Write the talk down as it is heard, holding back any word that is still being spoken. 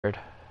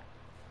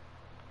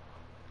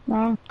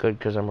No. Good,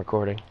 because I'm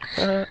recording.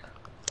 Good,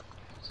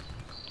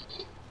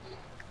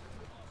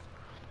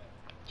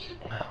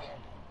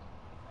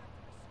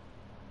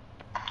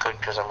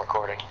 because I'm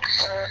recording.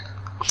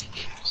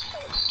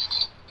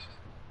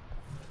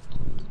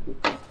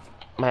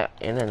 My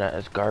internet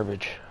is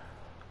garbage.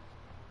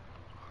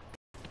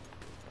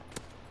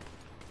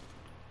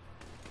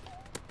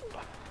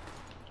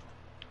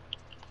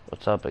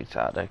 What's up,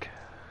 exotic?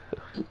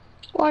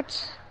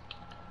 What?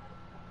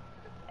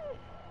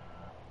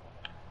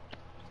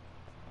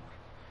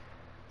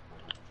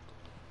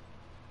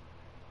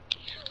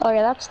 Oh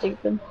yeah, that's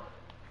stupid.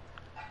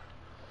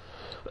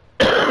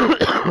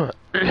 I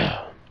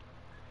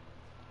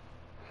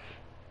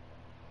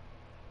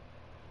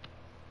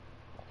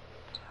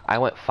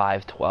went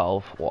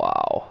 5-12.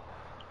 Wow.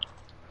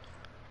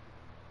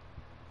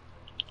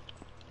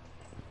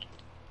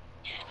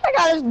 I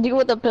got this dude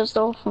with a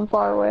pistol from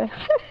far away.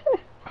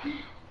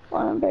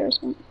 What an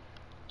embarrassment.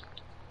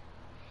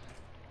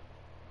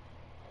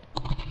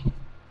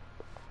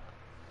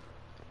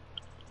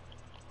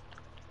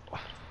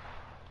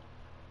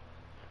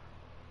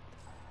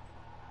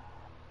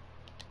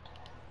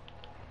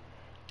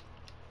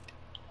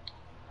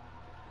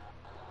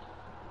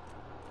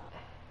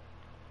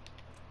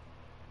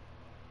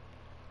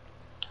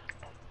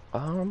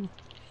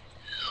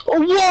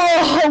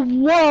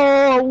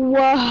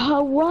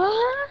 Whoa,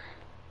 what?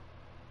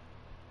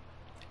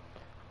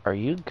 Are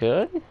you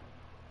good?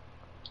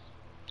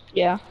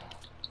 Yeah.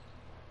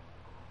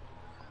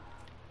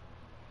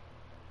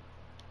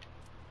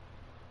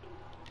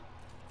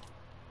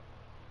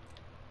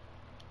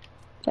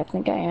 I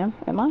think I am.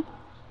 Am I? Am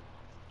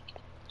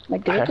I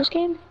good at this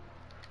game?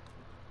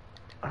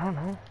 I don't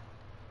know.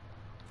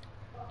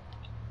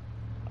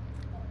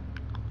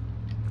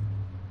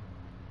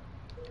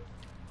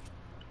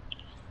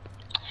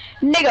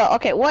 Nigga,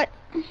 okay, what?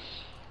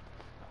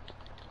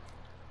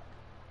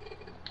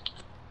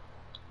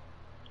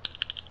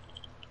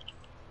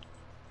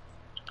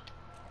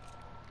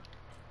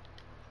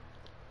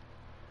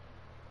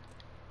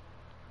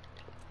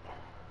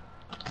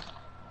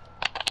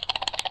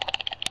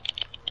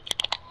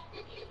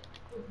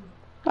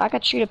 I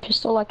could shoot a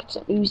pistol like it's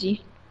an Uzi.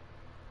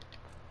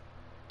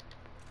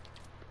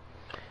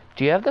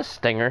 Do you have the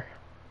stinger?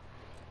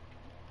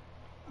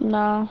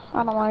 No,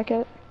 I don't like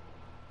it.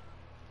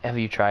 Have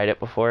you tried it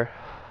before?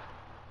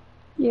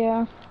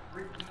 Yeah.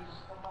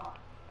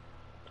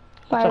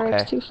 It's Fire okay.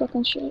 X2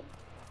 fucking shit.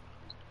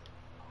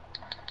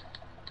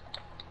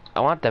 I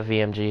want the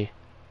VMG.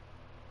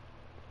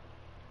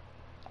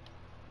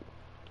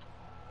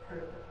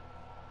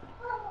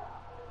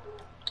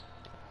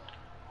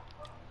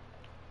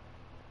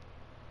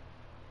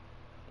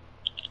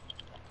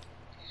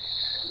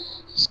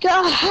 This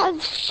guy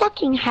has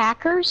fucking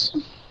hackers.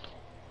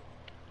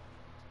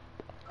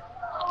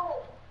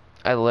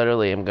 I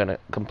literally am gonna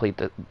complete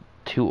the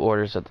 2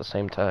 orders at the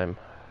same time.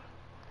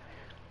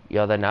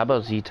 Yo, the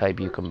Nabo Z type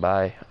you can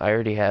buy. I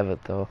already have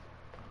it though.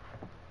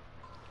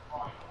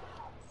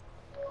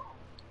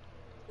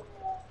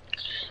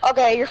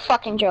 Okay, you're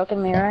fucking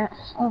joking me, right?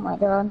 Oh my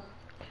god.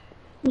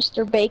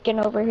 Mr. Bacon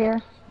over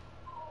here.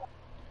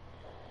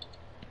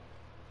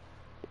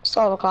 It's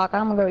 12 o'clock.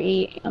 I'm gonna go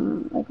eat.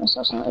 I'm make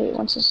myself something to eat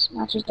once this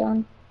match is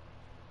done.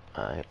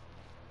 Alright.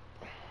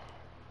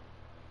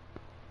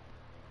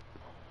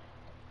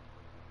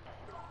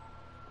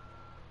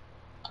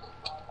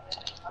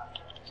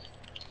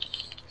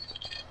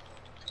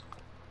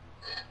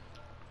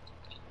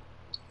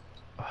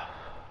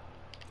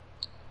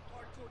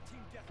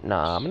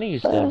 Nah, I'm gonna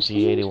use the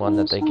G81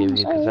 that they give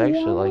you because I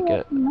actually like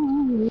it.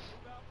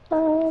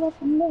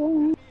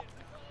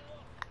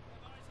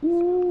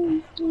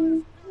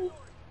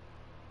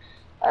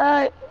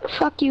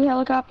 Fuck you,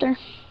 helicopter.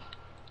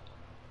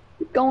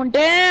 Going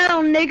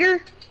down,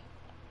 nigger.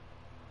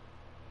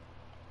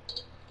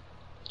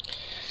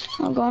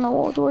 I'm going to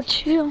World War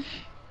II.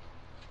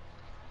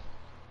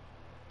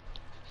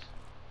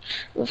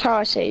 That's how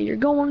I say it. You're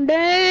going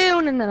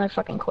down, and then I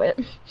fucking quit.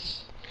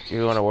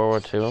 You're going to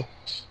World War II?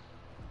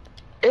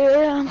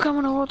 Yeah, I'm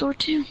coming to World War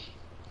II.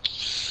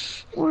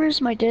 Where's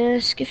my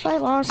disc? If I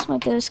lost my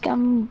disc,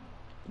 I'm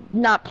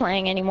not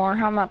playing anymore.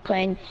 I'm not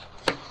playing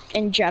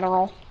in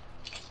general.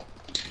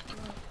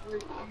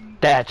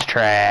 That's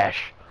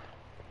trash.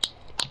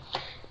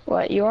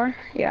 What, you are?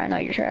 Yeah, I know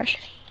you're trash.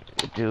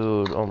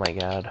 Dude, oh my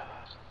god.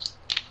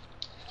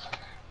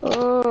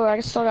 Oh, I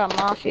still got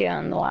Mafia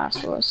in The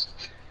Last of Us.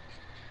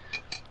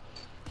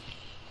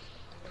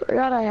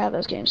 Forgot I had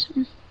those games.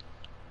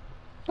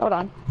 Hold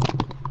on.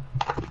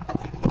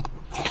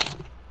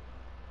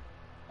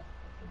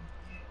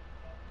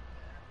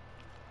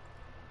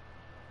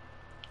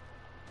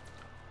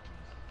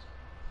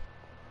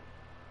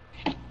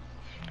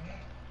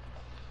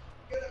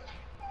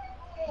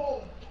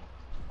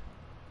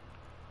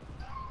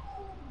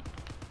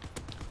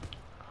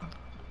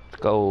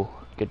 Let's go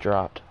get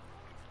dropped.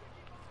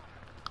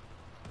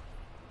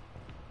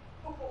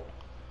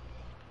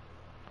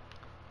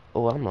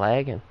 Oh, I'm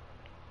lagging.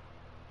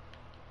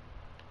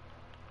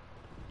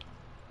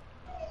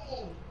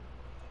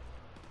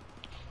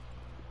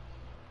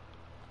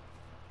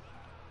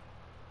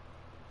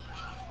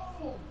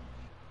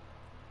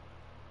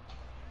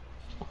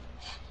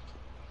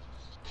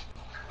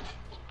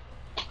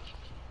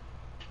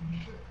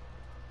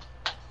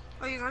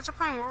 Oh, you guys are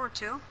playing World War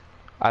II?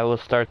 I will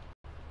start.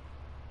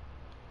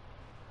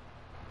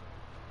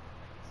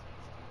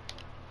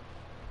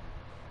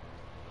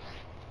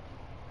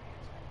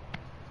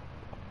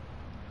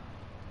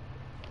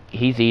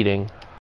 He's eating.